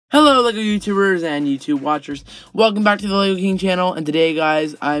Hello LEGO YouTubers and YouTube watchers, welcome back to the LEGO King channel, and today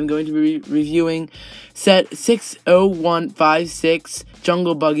guys, I'm going to be reviewing set 60156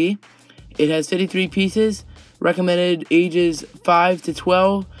 Jungle Buggy. It has 53 pieces, recommended ages 5 to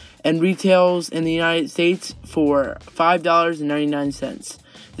 12, and retails in the United States for $5.99.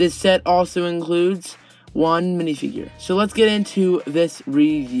 This set also includes one minifigure. So let's get into this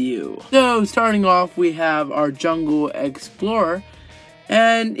review. So starting off, we have our Jungle Explorer.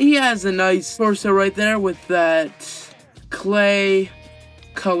 And he has a nice torso right there with that clay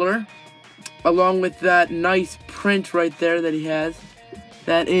color, along with that nice print right there that he has.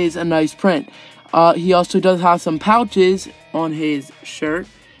 That is a nice print. He also does have some pouches on his shirt,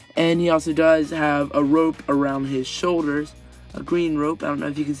 and he also does have a rope around his shoulders, a green rope. I don't know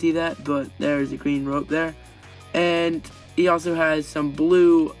if you can see that, but there's a green rope there. And he also has some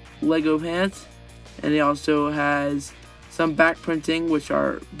blue Lego pants, and he also has some back printing, which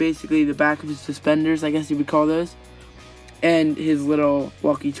are basically the back of his suspenders, I guess you would call those, and his little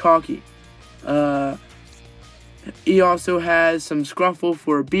walkie-talkie. He also has some scruffle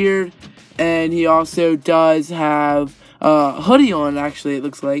for a beard, and he also does have a hoodie on, actually, it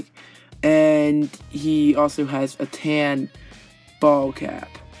looks like, and he also has a tan ball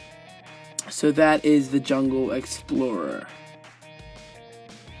cap. So that is the Jungle Explorer.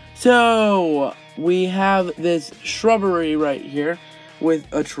 So we have this shrubbery right here with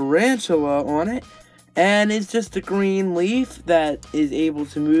a tarantula on it, and it's just a green leaf that is able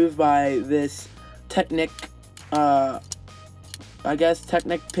to move by this Technic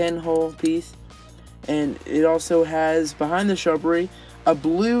pinhole piece. And it also has, behind the shrubbery, a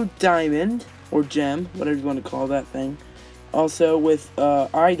blue diamond, or gem, whatever you want to call that thing. Also with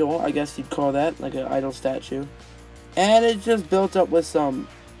idol, I guess you'd call that, like an idol statue. And it's just built up with some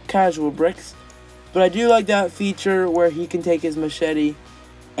casual bricks. But I do like that feature where he can take his machete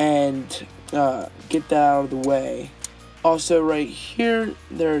and get that out of the way. Also right here,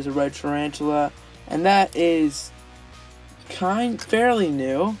 there's a red tarantula, and that is fairly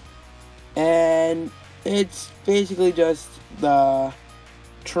new. And it's basically just the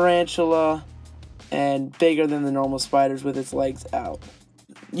tarantula and bigger than the normal spiders with its legs out.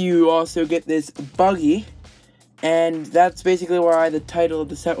 You also get this buggy, and that's basically why the title of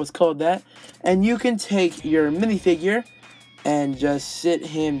the set was called that. And you can take your minifigure and just sit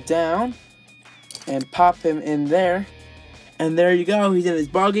him down and pop him in there. And there you go, he's in his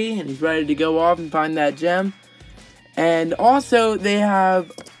buggy and he's ready to go off and find that gem. And also they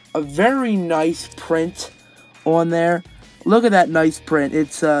have a very nice print on there. Look at that nice print.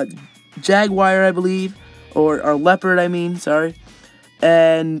 It's a jaguar, I believe, or leopard, I mean, sorry.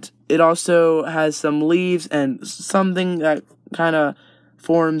 And it also has some leaves and something that kind of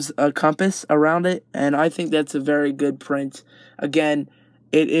forms a compass around it. And I think that's a very good print. Again,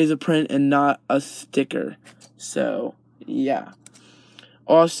 it is a print and not a sticker. So, yeah.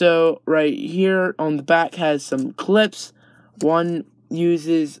 Also, right here on the back has some clips. One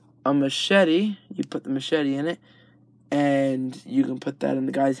uses a machete. You put the machete in it, and you can put that in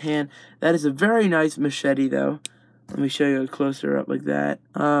the guy's hand. That is a very nice machete, though. Let me show you a closer up like that.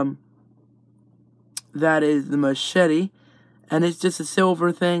 That is the machete, and it's just a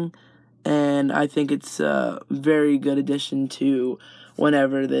silver thing, and I think it's a very good addition to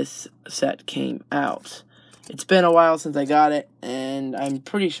whenever this set came out. It's been a while since I got it, and I'm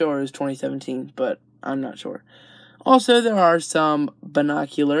pretty sure it was 2017, but I'm not sure. Also, there are some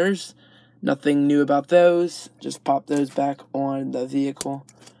binoculars. Nothing new about those. Just pop those back on the vehicle.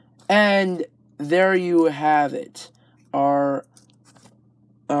 And there you have it. Our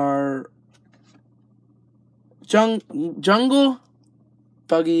Jungle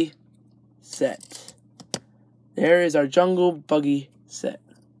Buggy set. There is our Jungle Buggy set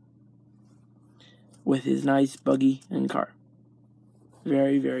with his nice buggy and car.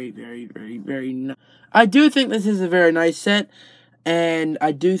 Very, very, very, very, very nice. I do think this is a very nice set, and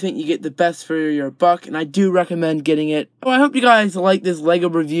I do think you get the best for your buck, and I do recommend getting it. Well, I hope you guys like this LEGO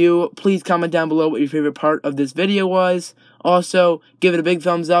review. Please comment down below what your favorite part of this video was. Also, give it a big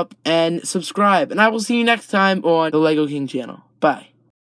thumbs up and subscribe. And I will see you next time on the LEGO King channel. Bye.